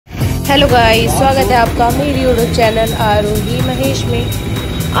Hello guys, स्वागत है आपका मेरी यूट्यूब चैनल आरोही महेश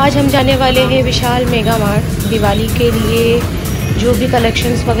में। आज हम जाने वाले हैं विशाल मेगा मार्ट दिवाली के लिए। जो भी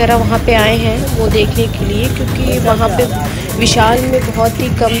कलेक्शंस वगैरह वहाँ पे आए हैं वो देखने के लिए, क्योंकि वहाँ पे विशाल में बहुत ही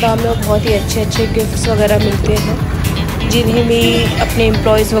कम दाम में और बहुत ही अच्छे अच्छे गिफ्ट्स वगैरह मिलते हैं। जिन्हें भी अपने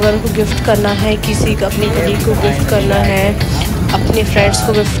एम्प्लॉयज़ वगैरह को गिफ्ट करना है, किसी को अपनी कलीग को गिफ्ट करना है, अपने फ्रेंड्स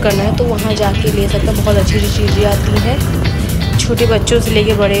को गिफ्ट करना है, तो वहाँ जाके ले सकते हैं। बहुत अच्छी अच्छी चीज़ें आती हैं, छोटे बच्चों से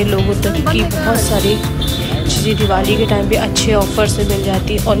लेके बड़े लोगों तक की बहुत सारी चीज़ें दिवाली के टाइम पे अच्छे ऑफर से मिल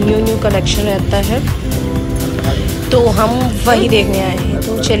जाती है और न्यू कलेक्शन रहता है। तो हम वही देखने आए हैं।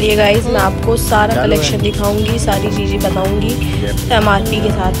 तो चलिए गाइस, मैं आपको सारा कलेक्शन दिखाऊंगी, सारी चीज़ें बताऊंगी MRP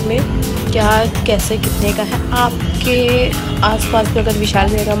के साथ में, क्या कैसे कितने का है। आपके आसपास में अगर विशाल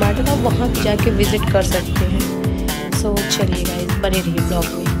मेगा मार्ट है तो वहाँ जाके विज़िट कर सकते हैं। सो चलिए गाइस, बने रहिए ब्लॉग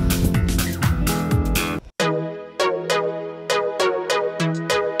में।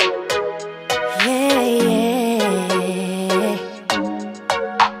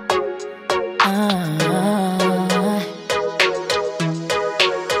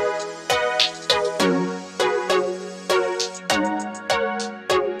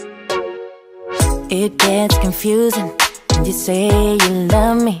 It gets confusing when you say you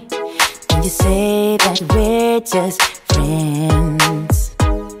love me, when you say that we're just friends.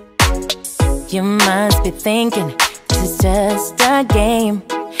 You must be thinking this is just a game.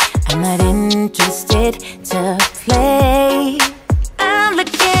 I'm not interested to play. I'm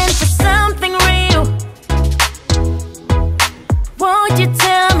looking for something real. Won't you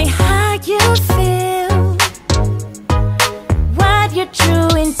tell me how you feel? What your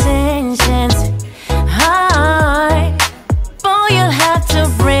true intentions? Boy, you'll have to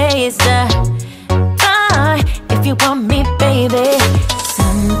raise the bar if you want me, baby.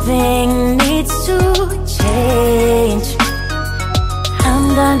 Something needs to change. I'm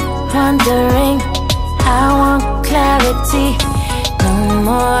done wondering. I want clarity. No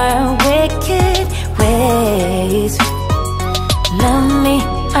more wicked ways. Love me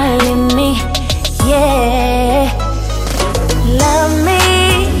or leave me, yeah. Love me.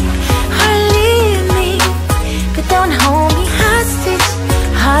 Don't hold me hostage,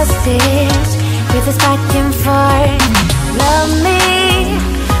 hostage with this back and forth. Love me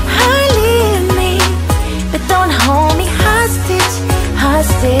or leave me, but don't hold me hostage,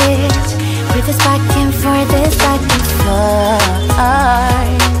 hostage with this back and forth, this back and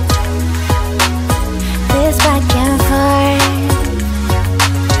forth, this back and forth.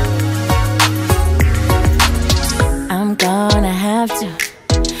 I'm gonna have to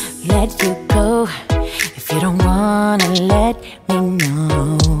let you go. You don't wanna let me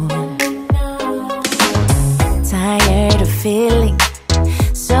know. Tired of feeling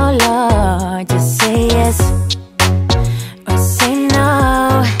so low. Just say yes or say no.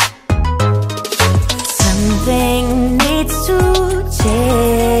 Something needs to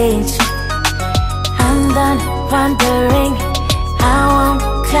change. I'm done wondering. I want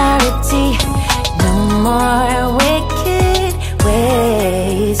clarity. No more wicked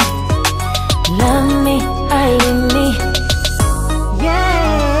ways. Love me or leave me,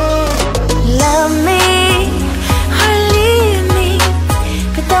 yeah. Love me or leave me,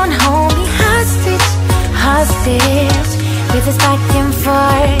 but don't hold me hostage, hostage with this back and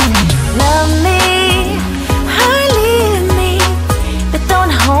forth. Love me or leave me, but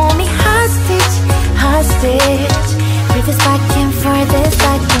don't hold me hostage, hostage with this back and forth, this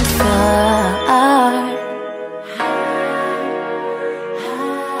back and forth.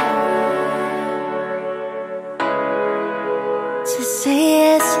 To say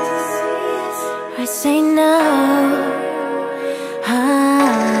yes or say no.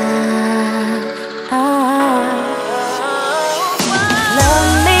 Love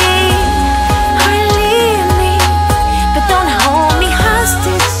me or leave me, but don't hold me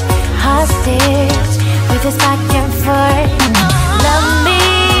hostage, hostage with this back and forth. Love me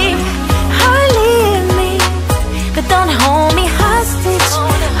or leave me, but don't hold me hostage,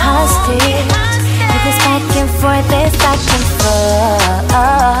 hostage with this back and forth, this back and forth.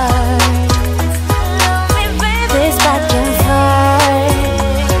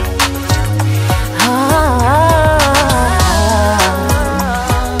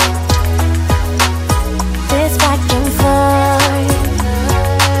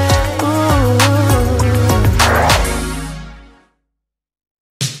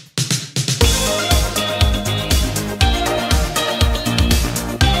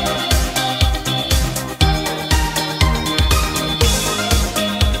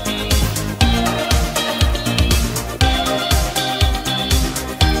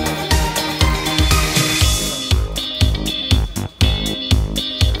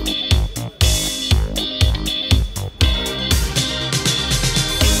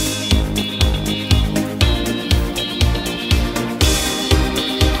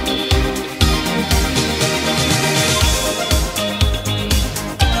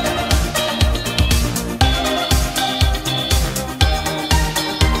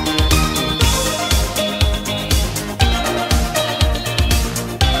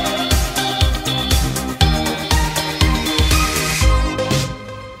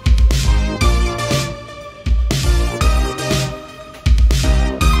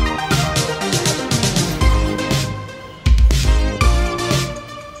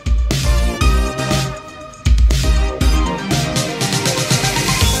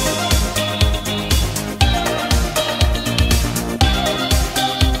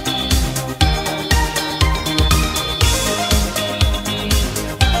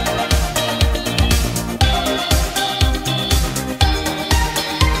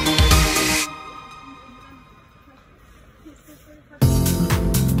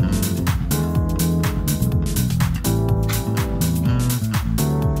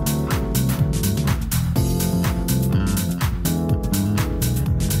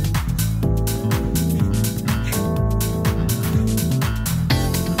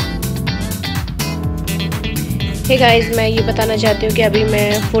 Hey guys, मैं ये बताना चाहती हूँ कि अभी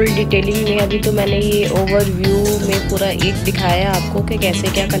मैं full detailing में, अभी तो मैंने ये ओवरव्यू में पूरा एक दिखाया आपको कि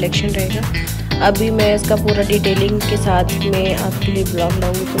कैसे क्या कलेक्शन रहेगा। अभी मैं इसका पूरा डिटेलिंग के साथ में आपके लिए ब्लॉग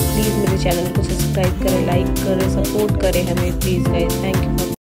लाऊंगी, तो प्लीज़ मेरे चैनल को सब्सक्राइब करें, लाइक करें, सपोर्ट करें हमें प्लीज़ गाइस। Thank you.